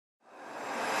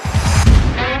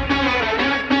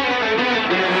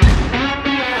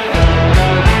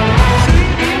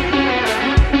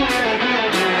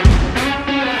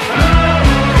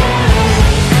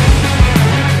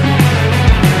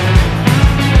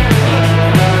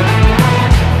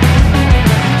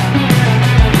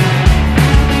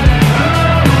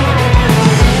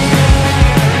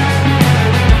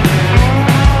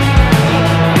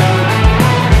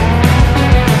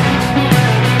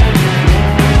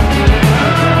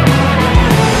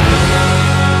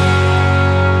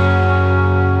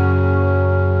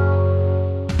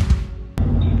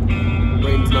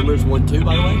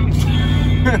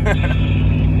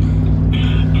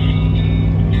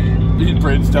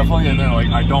definitely in there like,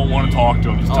 I don't want to talk to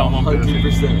him. Just tell him I'm busy.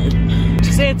 100%.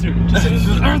 Just answer. Just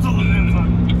answer.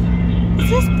 Is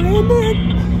this Brandon?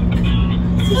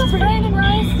 Is this Brandon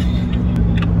Rice?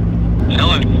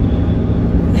 Hello.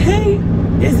 Hey,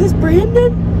 is this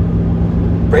Brandon?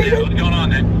 Brandon? Yeah, what's going on,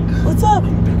 man? What's up?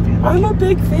 I'm a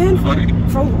big fan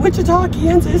from Wichita,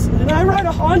 Kansas, and I ride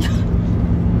a Honda.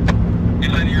 You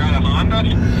said you ride a Honda?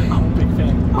 I'm a big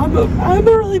fan. I'm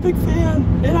a really big fan,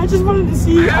 and I just wanted to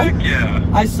see. Heck yeah.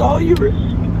 I saw you were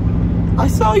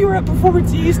at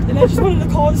Performance East, and I just wanted to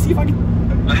call to see if I could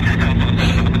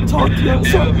talk to you.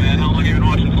 Yeah, man. How long have you been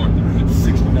watching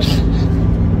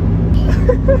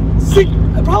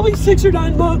for? Probably 6 or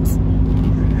 9 months.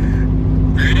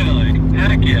 Really?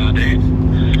 Heck yeah, dude.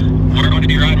 Where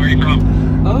do you ride? Where are you from?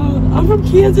 I'm from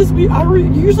Kansas. I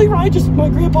usually ride just my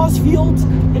grandpa's fields.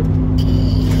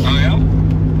 Oh, yeah?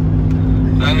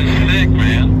 That is sick,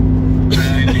 man.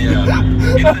 Heck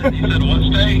yeah. You said what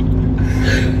state?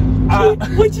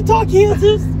 Wichita,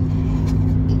 Kansas.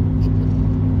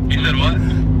 You said what?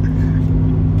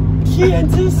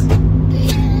 Kansas.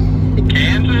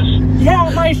 Kansas?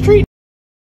 Yeah, my street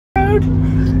road.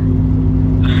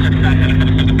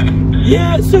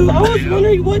 Yeah, so I was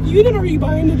wondering what unit are you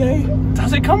buying today?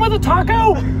 Does it come with a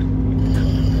taco?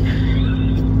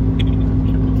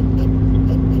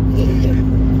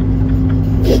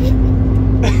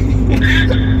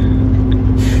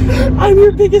 I'm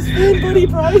your biggest fan, Buddy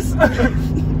Price.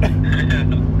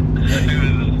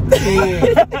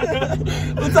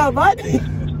 What's up, bud?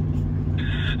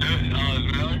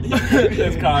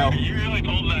 It's Kyle. You really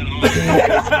pulled that off.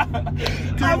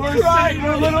 Dude,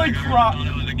 we're literally crying.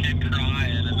 It was a kid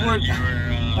crying, and then you were,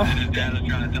 and his dad was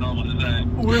trying to tell him what to say.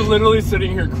 We're literally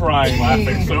sitting here crying,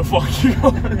 laughing so fucking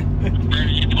hard.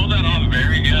 You pulled that off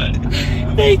very good.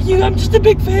 Thank you. I'm just a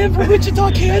big fan from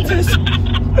Wichita, Kansas.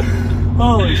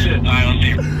 Holy shit. Alright, I'll see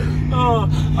you. Oh,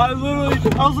 I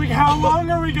was like, how long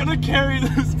are we gonna carry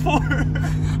this for?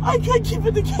 I can't keep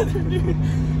it together, dude.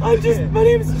 I didn't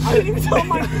even tell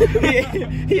my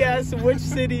name. He asked which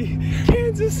city?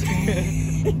 Kansas.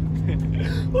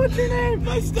 What's your name?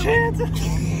 Kansas.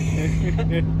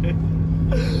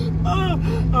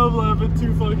 I'm laughing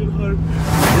too fucking hard.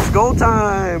 It's go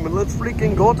time. Let's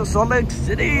freaking go to Salt Lake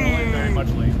City. We're very much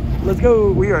late. Let's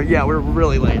go. We're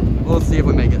really late. Let's see if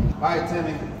we make it. All right,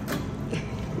 Timmy.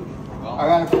 I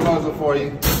got a proposal for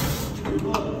you.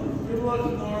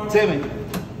 Timmy.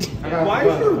 Why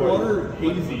is your water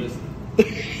hazy?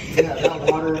 Yeah, that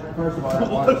water, first of all, that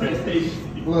water is hazy.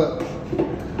 Look.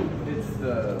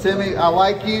 Timmy, I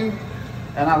like you,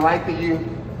 and I like that you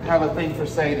have a thing for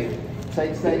Sadie.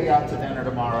 Take Sadie out to dinner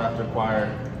tomorrow after choir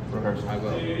rehearsal. I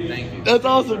will. Thank you. That's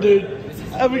awesome, dude.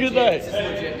 Have a good night. This is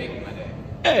legit making my day.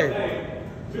 Hey.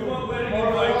 We won't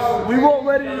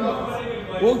let it in.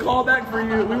 We'll call back for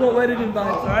you. We won't let it in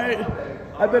bites, all right?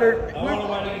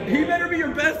 He better be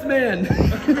your best man.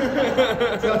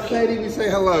 Tell Sadie we say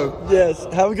hello. Yes.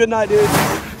 Have a good night, dude.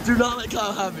 Do not let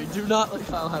Kyle have me. Do not let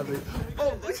Kyle have me.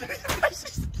 Oh, look at me.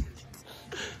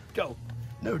 Go.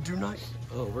 No, do not.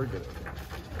 Oh, we're good.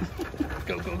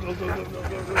 Go.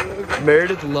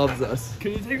 Meredith loves us.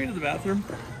 Can you take me to the bathroom?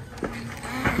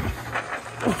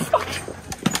 Oh, fuck.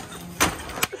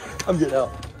 I'm getting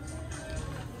out.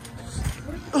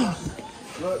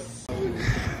 Look.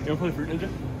 You wanna play Fruit Ninja?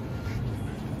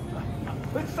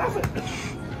 Stop it!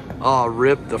 Oh,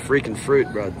 rip the freaking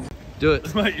fruit, bro. Do it.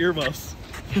 It's my earmuffs.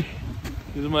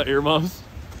 These are my earmuffs.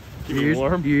 Keep me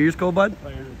warm. Your ears cold, bud?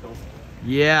 My ears are cold.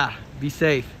 Yeah. Be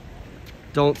safe.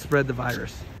 Don't spread the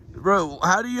virus. Bro,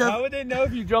 how do you have... How would they know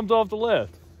if you jumped off the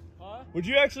lift? Huh? Would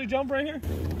you actually jump right here?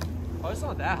 Oh, it's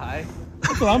not that high.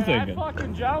 That's what I'm thinking. I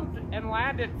fucking jumped and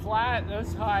landed flat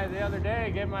this high the other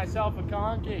day. Gave myself a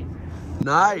conky.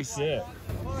 Nice. Yeah.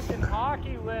 Fucking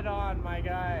hockey lid on, my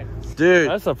guy. Dude.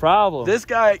 That's a problem. This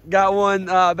guy got one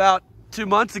about 2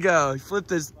 months ago. He flipped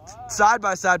his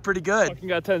side-by-side pretty good. Fucking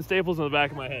got 10 staples in the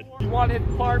back of my head. You want to hit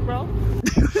the park, bro?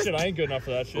 Shit, I ain't good enough for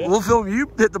that shit. We'll film you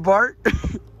hit the part.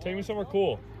 Take me somewhere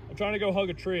cool. I'm trying to go hug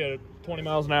a tree at 20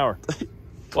 miles an hour.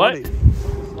 20. What?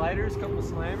 Sliders, couple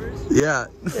slammers. Yeah.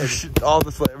 All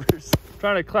the flavors.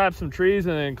 Trying to clap some trees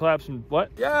and then clap some, what?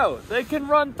 Yo, they can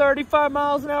run 35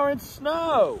 miles an hour in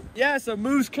snow. Yes, a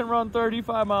moose can run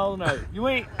 35 miles an hour. You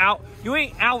ain't out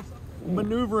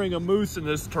maneuvering a moose in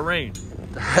this terrain.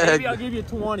 Maybe I'll give you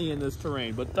 20 in this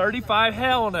terrain, but 35,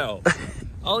 hell no.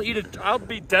 I'll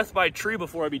be death by tree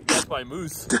before I be death by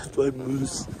moose. Death by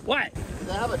moose. What? Do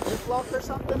they have a disc lock or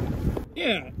something?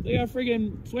 Yeah, they got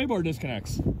friggin' sway bar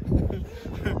disconnects.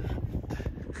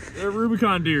 They're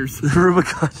Rubicon deers.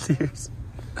 Rubicon deers.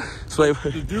 Sway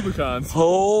bar. The Dubicons.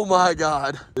 Oh my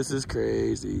God. This is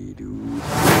crazy, dude.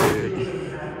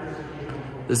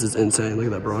 This is insane. Look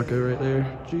at that Bronco right there.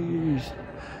 Jeez.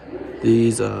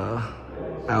 These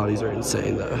Audis are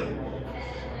insane though.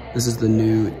 This is the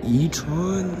new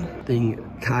e-tron.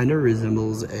 Thing kind of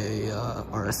resembles a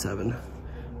RS7.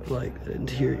 Like, the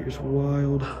interior's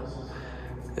wild.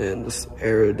 And this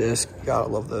aero disc, gotta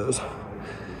love those.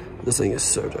 This thing is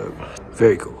so dope.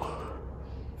 Very cool.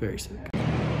 Very sick.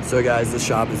 So guys, this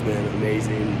shop has been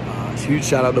amazing. Huge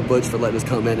shout out to Butch for letting us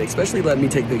come in, especially letting me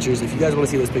take pictures. If you guys want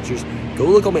to see those pictures, go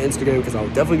look on my Instagram because I'll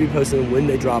definitely be posting when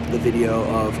they drop the video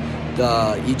of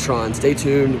the e-tron. Stay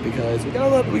tuned because we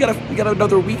got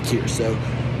another week here, so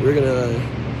we're gonna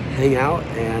hang out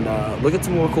and look at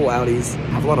some more cool Audis.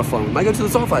 Have a lot of fun. We might go to the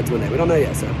Salt Flats one day. We don't know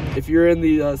yet. So if you're in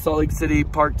the Salt Lake City,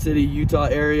 Park City, Utah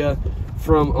area,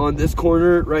 from on this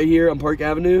corner right here on Park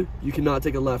Avenue, you cannot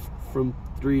take a left from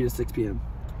 3 to 6 p.m.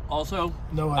 Also,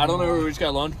 I don't know where we just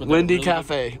got lunch, but Wendy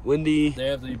Cafe. Wendy. They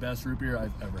have the best root beer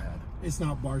I've ever had. It's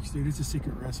not Barks, dude. It's a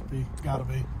secret recipe. It's gotta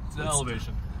be. It's the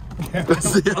elevation.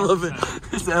 It's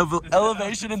the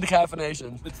elevation and the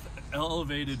caffeination. It's the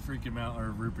elevated freaking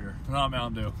root beer. Not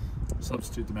Mountain Dew.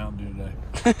 Substitute the Mountain Dew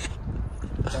today.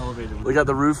 It's elevated. We got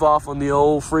the roof off on the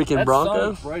old freaking Bronco.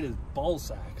 That's bright as ball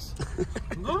sacks.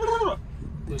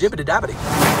 Jibbity dabbity.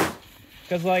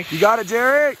 Cause like you got it,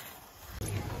 Jerry.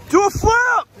 Do a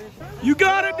flip. You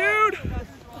got it, dude.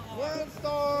 1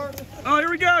 star. Oh, here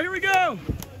we go. Here we go.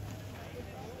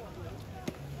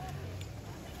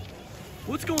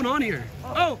 What's going on here?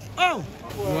 Oh.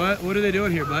 What are they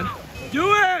doing here, bud?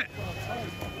 Do it.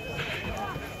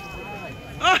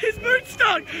 Oh, his boot's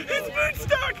stuck. His boot's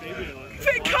stuck.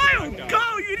 Say, Kyle,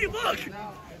 you need to look.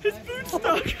 His boot's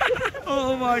stuck.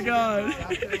 Oh my God.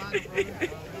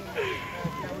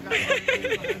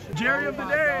 Jerry of the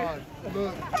day.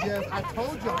 Look, yes, I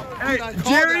told y'all. Hey,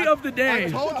 Jerry of the day. I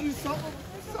told you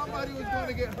somebody was going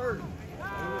to get hurt.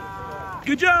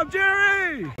 Good job,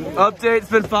 Jerry. Update, it's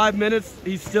been 5 minutes.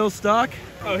 He's still stuck.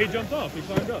 oh, he jumped off. He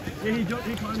climbed up. Yeah, he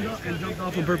climbed up and jumped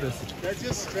off on purpose. That's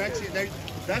just stretching.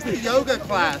 That's the yoga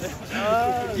class.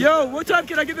 Yo, what time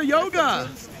can I get the yoga?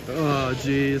 Oh,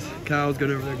 jeez. Kyle's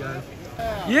good over there, guys.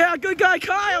 Yeah, good guy,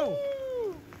 Kyle.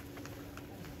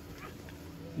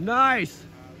 Nice.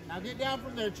 Now get down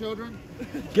from there, children.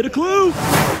 Get a clue.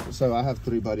 So I have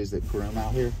 3 buddies that groom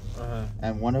out here,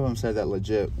 and one of them said that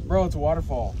legit. Bro, it's a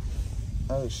waterfall.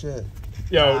 Oh shit!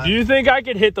 Yo, do you think I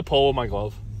could hit the pole with my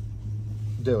glove?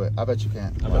 Do it. I bet you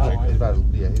can. I bet you can. He's about to,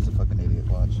 yeah, he's a fucking idiot.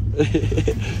 Watch.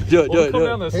 do it. Come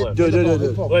down this lip. Do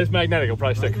it. Well, it's magnetic. It'll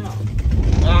probably stick.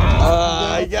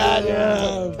 I got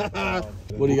him.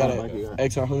 What do you got?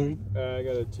 XR100? I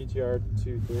got a TTR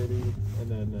 230,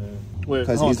 and then wait,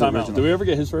 Because hold on, he's the time out. original. Did we ever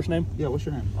get his first name? Yeah. What's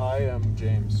your name? I am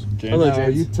James. Hello, No,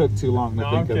 James. you took too long to No,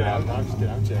 I'm think kidding. of that. I'm just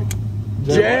kidding. I'm Jake.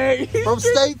 Jay. From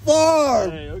State Farm.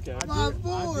 Hey, okay. My I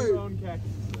boy. do own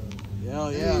khakis.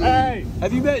 Hell yeah. Hey,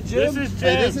 Have you met Jim? this is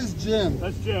Jim. Hey, this is Jim.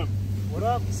 That's Jim. What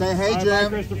up? Say hey, Bye, Jim.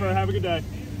 Christopher. Have a good day.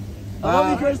 I love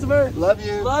you, Christopher. Love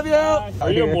you. Love you.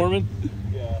 Are you a Mormon?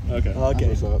 Yeah. Okay. Okay.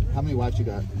 What's up? How many wives you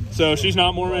got? So she's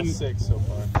not Mormon. 6 so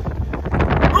far.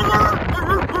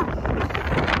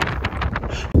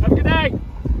 Have a good day.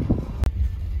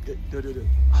 Do.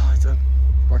 Oh, it's a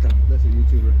bark on. That's a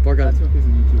YouTuber. Bark on. He's a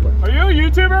YouTuber. Are you a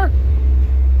YouTuber?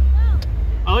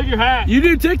 I like your hat. You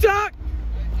do TikTok?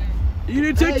 You do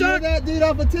Hey, TikTok? you're that dude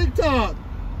off of TikTok.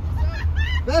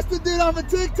 That's the dude off of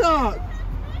TikTok.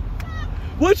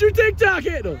 What's your TikTok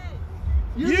handle?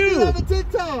 You're the dude off of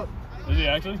TikTok. Is he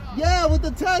actually? Yeah, with the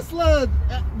Tesla,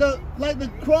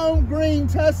 the chrome green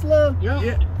Tesla. Yeah.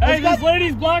 got- Hey, this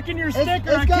lady's blocking your sticker.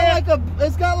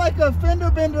 It's got like a fender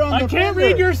bender on I the can't fender.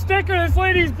 read your sticker. This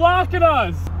lady's blocking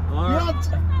us. You're on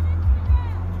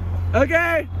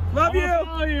Okay. Love I'm you. gonna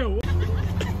follow you.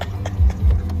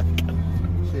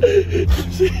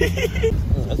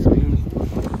 That's weird.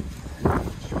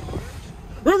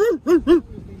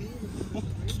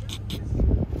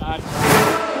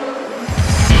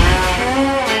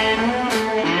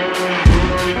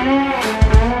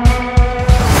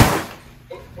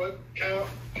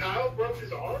 Kyle broke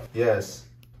his arm? Yes.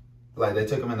 Like they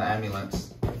took him in the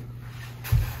ambulance.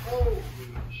 Holy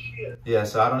shit. Yeah.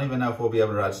 So I don't even know if we'll be able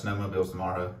to ride snowmobiles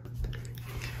tomorrow.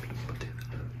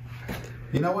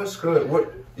 You know what? Screw it.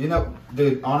 What? You know,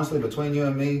 dude, honestly, between you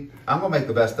and me, I'm going to make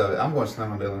the best of it. I'm going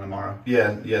snowmobiling tomorrow.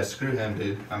 Yeah, screw him,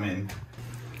 dude. I mean.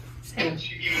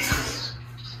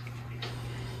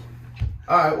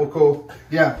 Alright, well, cool.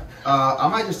 Yeah, I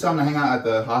might just tell him to hang out at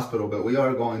the hospital, but we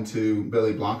are going to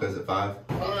Billy Blanca's at 5.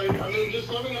 Alright, I mean, just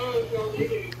let me know if y'all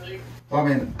need anything. Well, I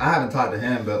mean, I haven't talked to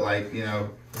him, but, like, you know,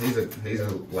 he's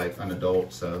like, an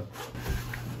adult, so.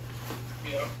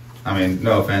 Yeah. I mean,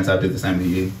 no offense, I'd do the same to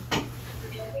you.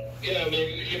 Yeah, I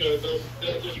mean, you know,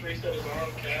 they'll just reset his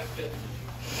arm, cast it,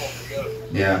 off we go.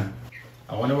 Yeah.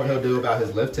 I wonder what he'll do about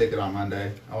his lift ticket on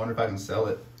Monday. I wonder if I can sell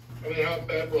it. I mean, how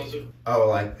bad was it? Oh,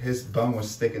 like his bone was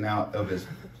sticking out of his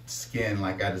skin,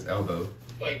 like at his elbow.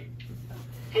 Like,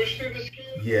 push through the skin?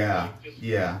 Yeah,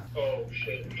 yeah. Oh,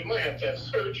 shit. You might have to have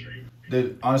surgery.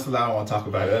 Dude, honestly, I don't want to talk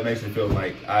about it. That makes me feel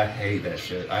like I hate that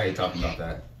shit. I hate talking about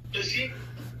that. Does he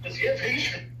have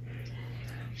insurance?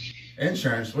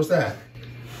 Insurance? What's that?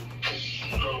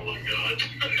 Oh, my God.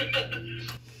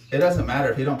 It doesn't matter.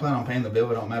 If he don't plan on paying the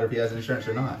bill, it don't matter if he has insurance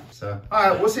or not. So, all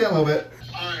right, we'll see you in a little bit.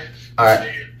 All right,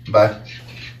 bye.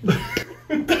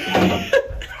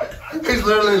 He's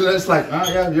literally just like, oh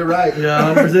yeah, you're right.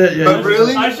 Yeah, 100%. Yeah, but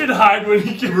really, I should hide when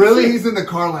he gets really, he's in the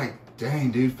car like,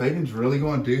 dang, dude, Fabian's really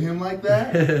going to do him like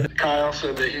that? Kyle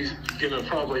said that he's gonna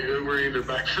probably Uber either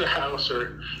back to the house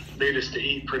or need us to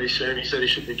eat pretty soon. He said he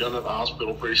should be done at the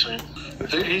hospital pretty soon.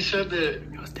 Dude, he said that,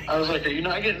 I was like, are you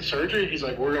not getting surgery? He's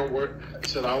like, we're gonna work. He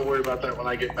said, I'll worry about that when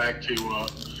I get back to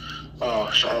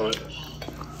Charlotte.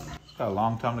 It's got a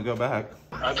long time to go back.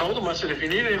 I told him, I said, if you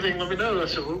need anything, let me know. I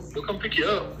said, we'll come pick you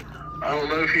up. I don't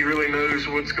know if he really knows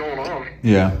what's going on.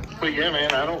 Yeah. But yeah,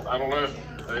 man, I don't know.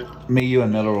 Me, you,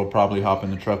 and Miller will probably hop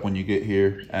in the truck when you get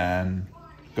here and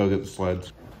go get the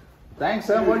sleds. Thanks,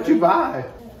 son. What did you buy?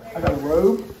 I got a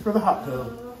robe for the hot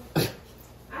tub.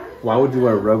 Why would you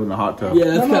wear a robe in the hot tub? Yeah,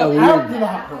 that's kind of Out to weird. the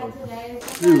hot tub.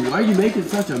 Dude, why are you making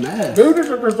such a mess? Dude, it's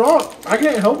a result. I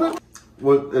can't help it.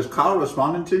 Well, is Kyle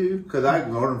responding to you? Because I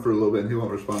ignored him for a little bit and he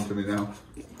won't respond to me now.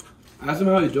 Ask him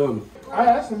how he's doing. I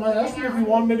asked him if he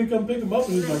wanted me to come pick him up,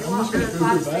 and he's like, I'm just going to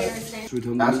Uber back. Should we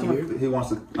tell him Ask to him here? if he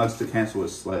wants us to cancel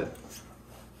his sled.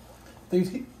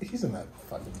 Dude, he's in that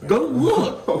fucking bed. Go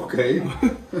look! Okay.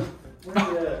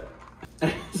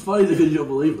 It's funny because you don't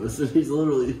believe us, and he's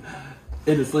literally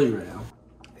in a sling right now.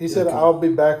 He said, I'll be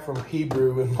back from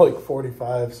Hebrew in like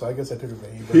 45, so I guess I took him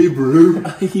to Hebrew.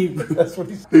 Hebrew. That's what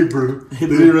he said. Hebrew. Did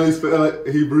he really spell it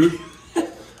Hebrew?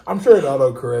 I'm sure it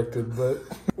auto-corrected, but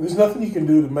there's nothing you can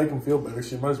do to make him feel better,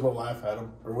 so you might as well laugh at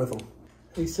him, or with him.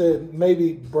 He said,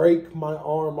 maybe break my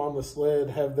arm on the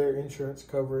sled, have their insurance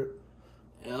cover it.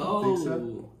 Oh. Think so?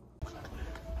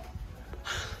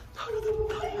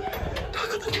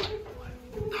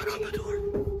 Knock on the door.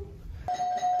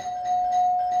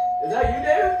 Is that you,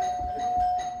 David?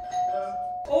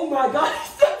 Oh my God,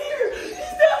 he's not here!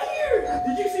 He's not here!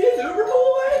 Did you see his Uber pull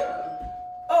away?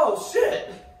 Oh shit!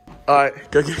 Alright,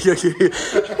 go. What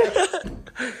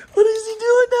is he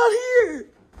doing down here?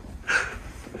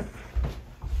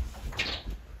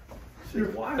 You're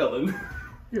wildin'.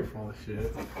 You're full of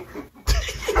shit.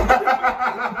 I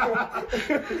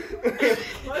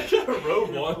got a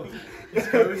robe on. It's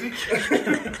cozy.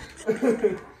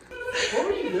 What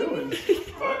were you doing?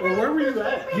 Or where were you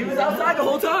at? He was outside the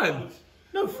whole time.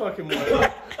 No fucking way.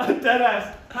 I dead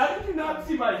ass. How did you not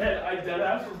see my head? I dead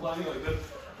ass was lying like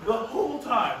this the whole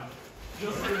time.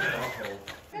 Just in the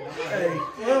Hey,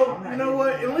 well, you know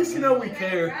what? At least you know we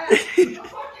care.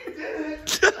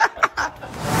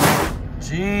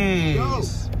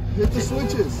 Jeez. Hit the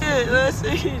switches. Yeah, let's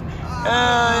see. Oh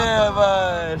yeah,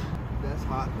 bud. That's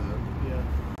hot, though. Yeah.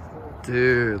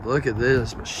 Dude, look at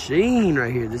this machine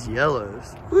right here. This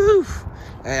yellows. Woo.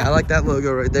 Hey, I like that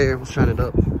logo right there. Let's shine it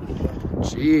up.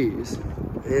 Jeez.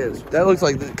 Man, that looks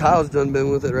like Kyle's done been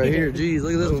with it right here. Jeez,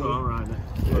 look at this one.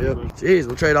 Yep. Jeez,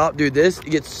 we'll trade off. Dude, this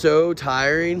gets so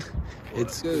tiring.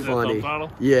 It's funny.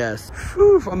 Yes.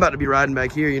 Whew, I'm about to be riding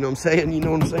back here, you know what I'm saying? You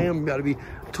know what I'm saying? I'm about to be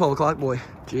 12 o'clock boy.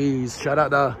 Jeez, shout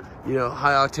out to, you know,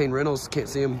 High Octane Rentals. Can't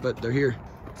see them, but they're here.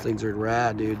 These things are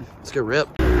rad, dude. Let's go rip.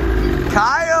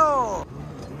 Kyle!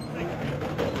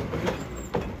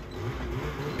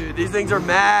 Dude, these things are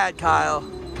mad, Kyle.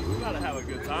 We gotta have a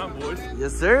good time, boys.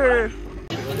 Yes, sir.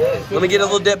 Let me get a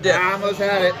little dip. I almost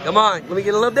had it. Come on, let me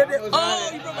get a little dip. Oh,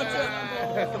 you broke my foot.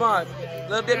 Come on,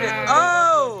 little dip.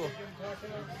 Oh!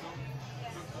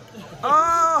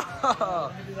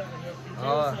 Oh!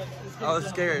 Oh, I was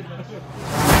scared.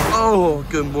 Oh,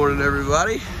 good morning,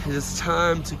 everybody. It's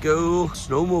time to go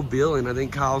snowmobiling. I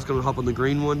think Kyle's gonna hop on the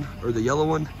green one, or the yellow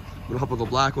one. I'm gonna hop on the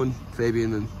black one.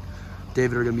 Fabian and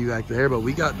David are gonna be back there, but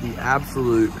we got the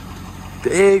absolute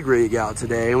big rig out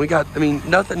today, and we got, I mean,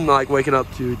 nothing like waking up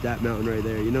to that mountain right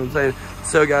there, you know what I'm saying?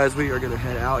 So guys, we are gonna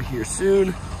head out here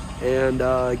soon and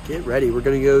get ready. We're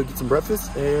gonna go get some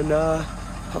breakfast and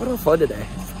have a little fun today.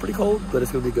 It's pretty cold, but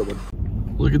it's gonna be a good one.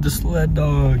 Look at the sled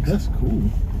dogs. That's cool.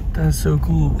 That's so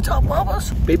cool. What's up,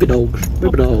 mamas? Baby dogs,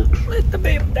 baby dogs. Let the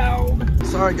baby dog.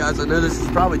 Sorry guys, I know this is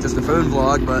probably just a phone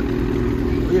vlog, but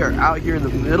we are out here in the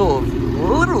middle of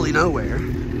literally nowhere.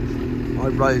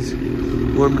 Everybody's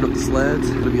warming up the sleds.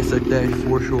 It's gonna be a sick day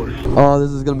for sure. Oh, this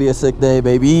is gonna be a sick day,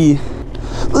 baby.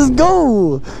 Let's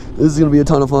go! This is gonna be a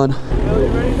ton of fun. You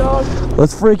ready, dog?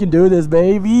 Let's freaking do this,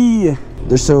 baby.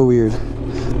 They're so weird,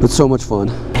 but so much fun.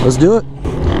 Let's do it.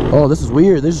 Oh, this is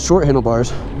weird. These are short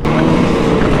handlebars.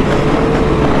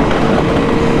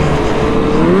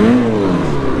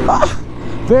 Ah,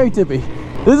 very tippy.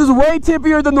 This is way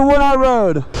tippier than the one I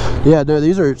rode. Yeah, no,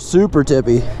 these are super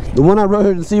tippy. The one I rode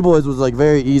in Seaboys was like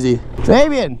very easy.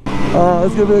 Fabian! Oh,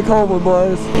 it's gonna be a cold one,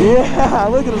 boys. Yeah,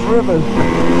 look at us ripping.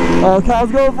 Oh,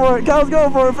 Kyle's going for it. Kyle's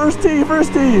going for it. First tee,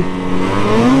 first tee.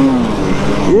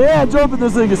 Yeah, jumping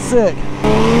this thing is sick.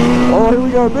 Oh, here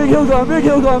we go. Big hill climb, big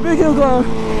hill climb, big hill climb.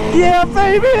 Yeah,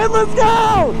 Fabian, let's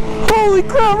go! Holy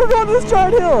crap, we're going to this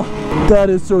giant hill. That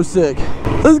is so sick.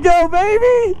 Let's go,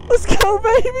 baby! Let's go,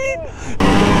 baby!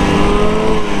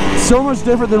 So much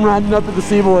different than riding up at the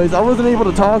Seaboys. I wasn't able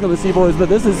to talk on the Seaboys, but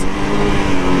this is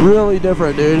really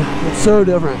different, dude. It's so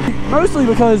different. Mostly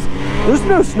because there's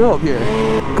no snow up here.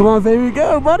 Come on, Fabian,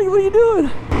 go, buddy. What are you doing?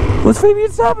 What's Fabian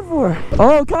stopping for?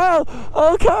 Oh, Kyle.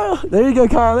 Oh, Kyle. There you go,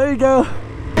 Kyle. There you go.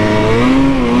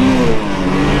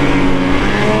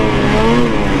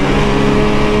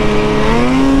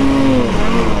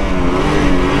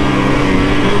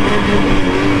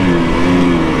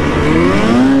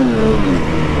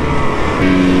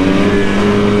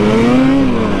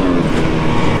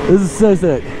 This is so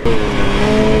sick.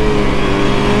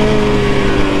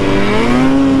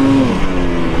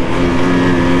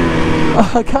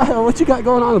 Kyle, what you got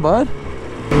going on, bud?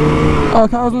 Oh,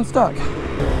 Kyle's been stuck.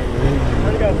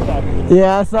 Where'd you guys stop?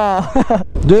 Yeah, I saw.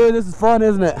 Dude, this is fun,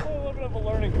 isn't it? A little bit of a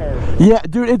learning curve. Yeah,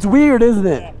 dude, it's weird, isn't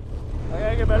it? Yeah. I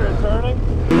gotta get better at turning.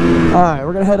 Alright,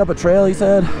 we're gonna head up a trail, he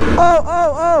said.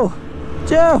 Oh!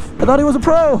 Jeff! I thought he was a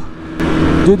pro!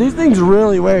 Dude, these things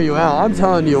really wear you out, I'm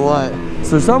telling you what.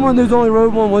 So someone who's only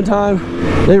rode one time,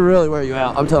 they really wear you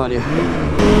out, I'm telling you.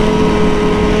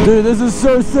 Dude, this is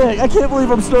so sick. I can't believe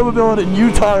I'm snowmobiling in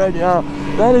Utah right now.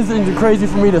 That is crazy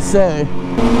for me to say.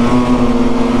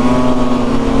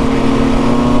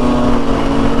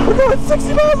 We're going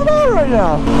 60 miles an hour right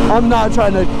now. I'm not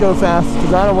trying to go fast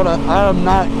because I'm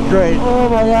not great. Oh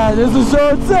my God, this is so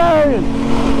insane.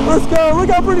 Let's go, look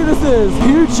how pretty this is.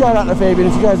 Huge shout out to Fabian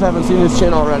if you guys haven't seen his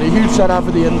channel already. Huge shout out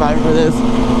for the invite for this.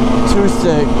 Too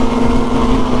sick.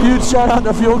 Huge shout out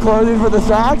to Fuel Clothing for the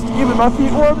socks, keeping my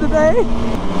feet warm today.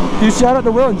 Huge shout out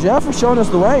to Will and Jeff for showing us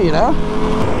the way, you know?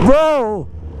 Bro,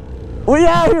 we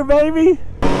out here, baby.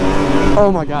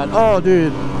 Oh my God, oh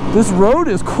dude. This road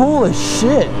is cool as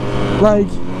shit. Like,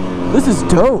 this is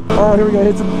dope. Oh, here we go,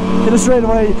 hit a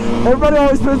straightaway. Everybody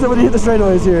always spins it when you hit the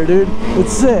straightaways here, dude.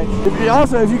 It's sick.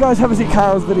 Also, if you guys haven't seen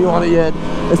Kyle's video on it yet,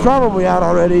 it's probably out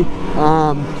already.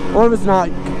 Or if it's not,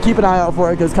 keep an eye out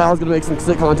for it because Kyle's gonna make some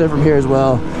sick content from here as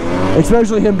well.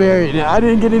 Especially him burying it. I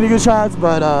didn't get any good shots,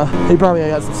 but he probably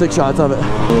got some sick shots of it.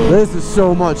 This is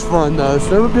so much fun though.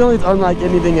 Snowmobiling's unlike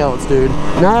anything else, dude.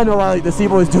 Now I know why like the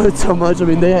Seaboys do it so much. I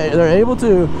mean, they're able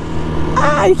to.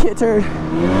 Ah, you can't turn.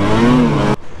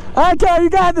 Alright, Kyle, you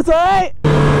got this, alright?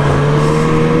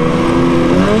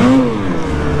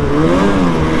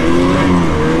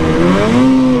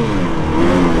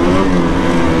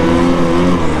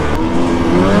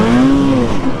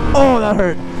 Oh, that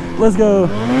hurt. Let's go.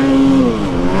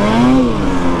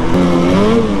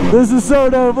 This is so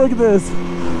dope. Look at this.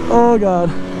 Oh God.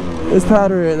 It's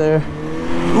powder right there.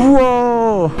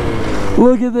 Whoa.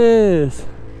 Look at this.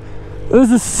 This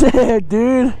is sick,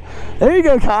 dude. There you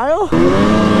go, Kyle.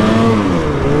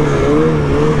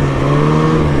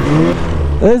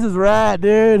 This is rad,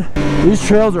 dude. These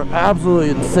trails are absolutely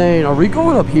insane. Are we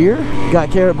going up here? Got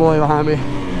Carrot Boy behind me.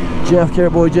 Jeff,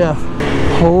 Carrot Boy Jeff.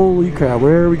 Holy crap,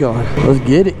 where are we going? Let's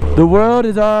get it. The world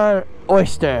is our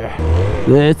oyster.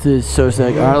 This is so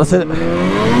sick. All right, let's hit it.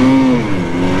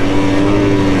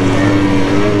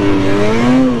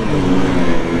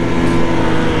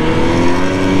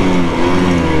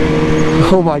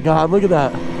 Oh my God, look at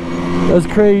that. That's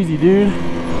crazy, dude.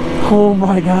 Oh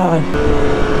my God.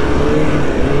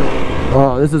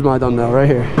 Oh, this is my thumbnail right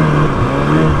here.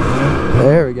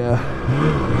 There we go.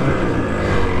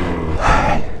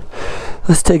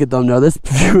 Let's take a thumbnail. This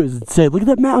view is insane. Look at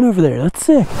that mountain over there. That's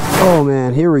sick. Oh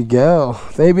man, here we go.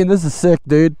 Fabian, this is sick,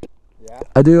 dude. Yeah.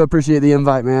 I do appreciate the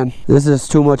invite, man. This is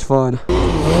too much fun.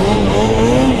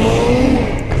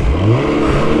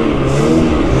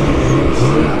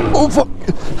 Oh fuck.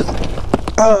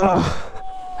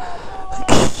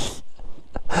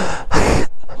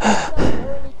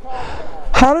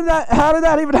 How did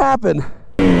that even happen?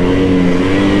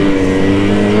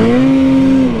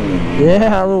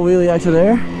 Yeah, a little wheelie action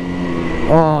there.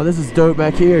 Oh, this is dope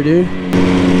back here, dude.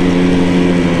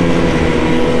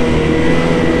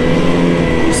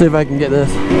 See if I can get this.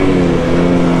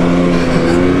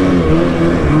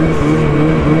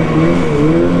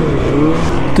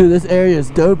 Dude, this area is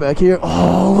dope back here.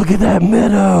 Oh, look at that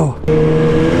meadow.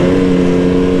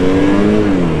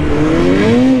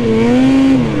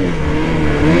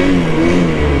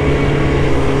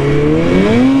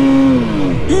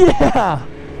 Yeah,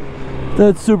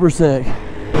 that's super sick.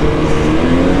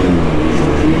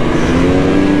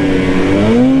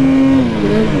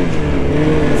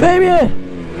 Fabian!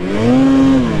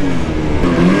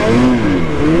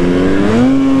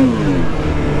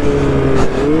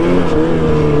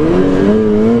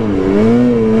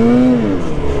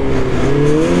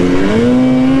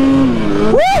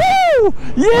 Woohoo!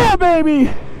 Yeah, baby!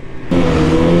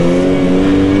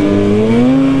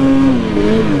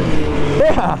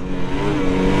 Yeah!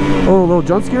 Oh, a little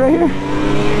jump scare right here.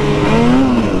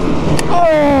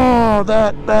 Oh,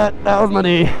 that was my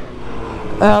knee.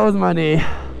 That was my knee.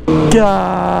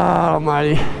 God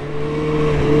almighty.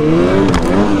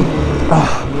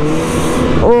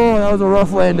 Oh, that was a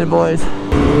rough landing, boys.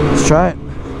 Let's try it.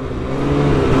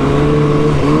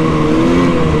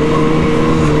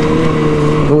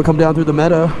 Then we'll come down through the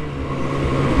meadow.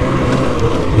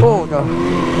 Oh, God.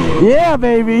 Yeah,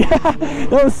 baby. That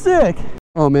was sick.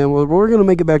 Oh man, well, we're gonna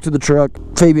make it back to the truck.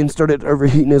 Fabian started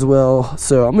overheating as well,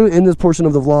 so I'm gonna end this portion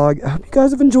of the vlog. I hope you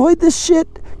guys have enjoyed this shit,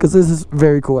 because this is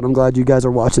very cool, and I'm glad you guys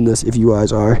are watching this if you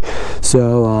guys are.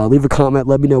 So leave a comment,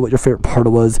 let me know what your favorite part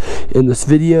was in this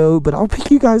video, but I'll pick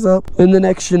you guys up in the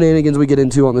next shenanigans we get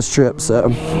into on this trip.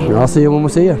 So I'll see you when we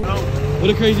see you. What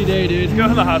a crazy day, dude. Let's go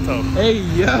to the hot tub. Hey,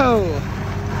 yo!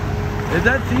 Is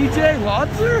that DJ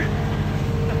Lotzer?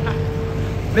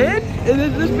 Ben?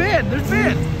 There's Ben, there's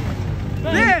Ben!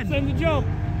 Ben! Send the jump.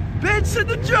 Ben, send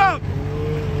the jump!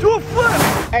 Do a flip!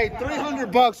 Hey,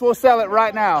 $300, we'll sell it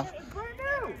right now.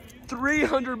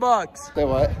 300 bucks. Say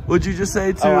what? What'd you just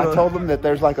say to? Oh, I told them that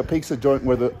there's like a pizza joint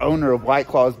where the owner of White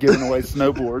Claw is giving away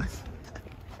snowboards.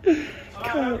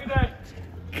 Kyle.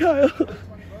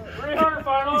 300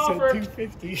 final offer.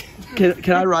 250.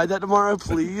 Can I ride that tomorrow,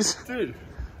 please? Dude,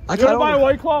 I you wanna buy a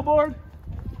White Claw board?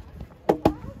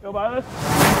 Go buy this.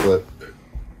 Flip.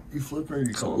 You flip or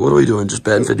you call? What are we doing? Just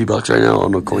betting 50 bucks right now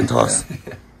on a coin toss?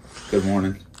 Good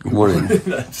morning. Good morning.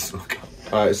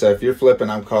 All right, so if you're flipping,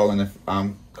 I'm calling. If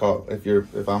I'm flipping, you're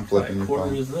quarter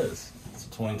calling. is this? It's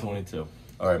 2022.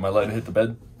 All right, my light hit the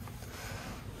bed.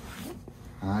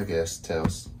 I guess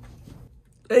tails.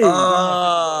 Hey.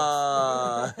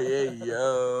 Hey,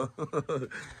 yo.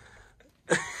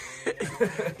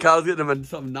 Kyle's getting him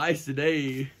something nice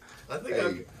today. I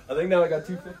think now I got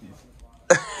 250s.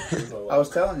 I was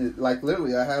telling you, like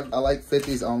literally, I like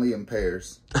 50s only in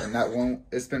pairs, and that won't.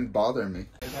 It's been bothering me.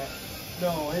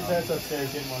 No, his head's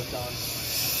upstairs getting worked on.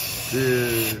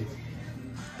 Dude,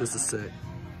 this is sick.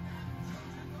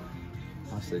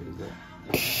 How sick is that?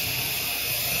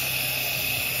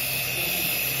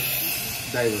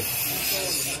 David.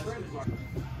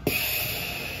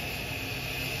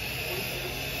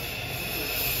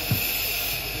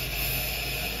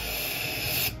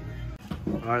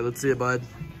 All right, let's see it, bud.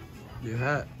 New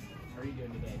hat. How are you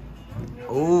doing today?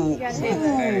 Oh, Ooh.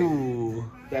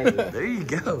 there you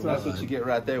go. So that's what you get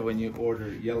right there when you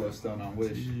order Yellowstone on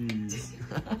Wish.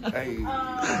 Hey.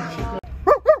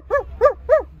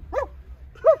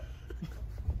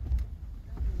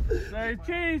 Say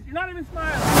cheese, you're not even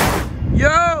smiling.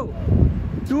 Yo,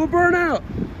 do a burnout.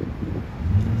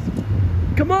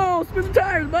 Come on, spin the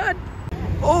tires, bud.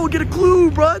 Oh, get a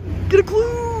clue, bud. Get a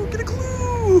clue. Get a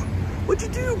clue. What'd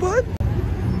you do, bud?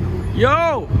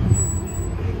 Yo,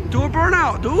 do a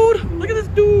burnout, dude. Look at this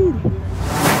dude.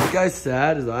 You guys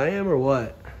sad as I am or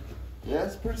what? Yeah,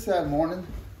 it's a pretty sad morning.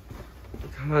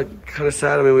 Kind of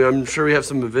sad. I mean, I'm sure we have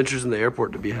some adventures in the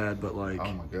airport to be had, but like,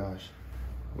 Oh my gosh.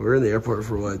 we're in the airport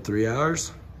for what, 3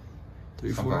 hours?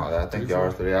 3, Something 4? like that. I think y'all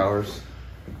are 3 hours.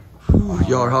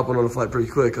 Y'all are hopping on a flight pretty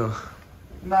quick, huh?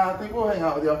 Nah, I think we'll hang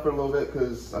out with y'all for a little bit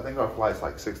because I think our flight's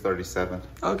like 6:37.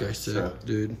 Okay, sick, So-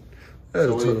 dude. I had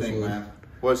So a what do ton you of think, fun. man?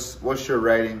 What's your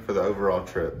rating for the overall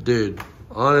trip? Dude,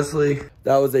 honestly,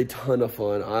 that was a ton of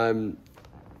fun. I'm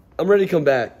ready to come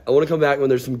back. I want to come back when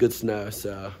there's some good snow,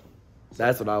 so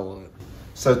that's what I want.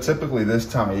 So typically this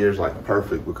time of year is like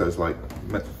perfect because like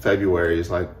February is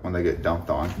like when they get dumped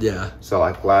on. Yeah. So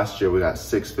like last year we got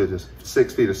 6 feet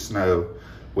of snow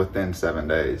within 7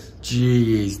 days.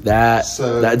 Jeez, that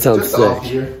sounds just off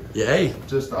sick. year. Yeah, hey,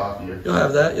 Just off year. you'll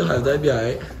have that. You'll have that. Be all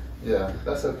right. Yeah,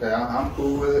 that's okay. I'm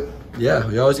cool with it. Yeah,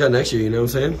 we always got next year, you know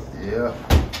what I'm saying? Yeah.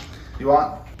 You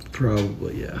want?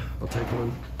 Probably, yeah. I'll take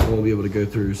one. I won't be able to go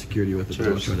through security with it, but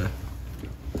I'll Cheers. try to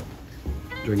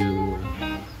drink it in the morning.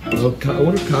 I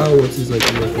wonder if Kyle wants his like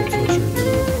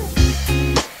sweatshirt.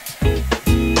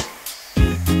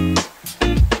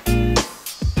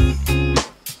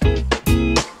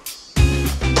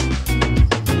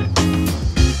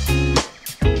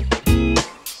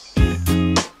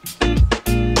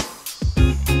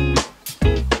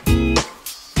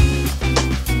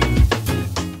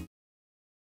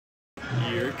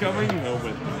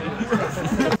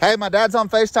 Hey, my dad's on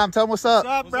FaceTime. Tell him what's up.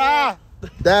 What's up,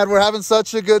 brah? Dad, we're having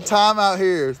such a good time out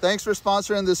here. Thanks for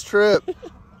sponsoring this trip.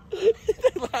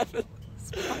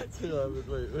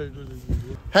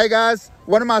 Hey guys,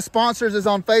 one of my sponsors is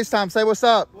on FaceTime. Say what's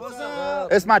up. What's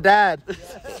up? It's my dad.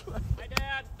 My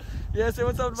dad. Yeah, say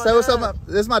what's up to my Say what's dad. up.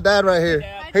 This is my dad right here.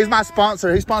 He's my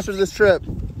sponsor. He sponsored this trip.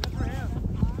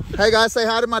 Hey guys, say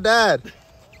hi to my dad.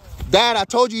 Dad, I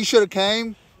told you should have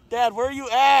came. Dad, where are you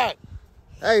at?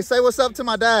 Hey, say what's up to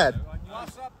my dad.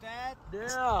 What's up, Dad?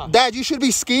 Yeah. Dad, you should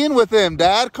be skiing with him,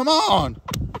 Dad. Come on.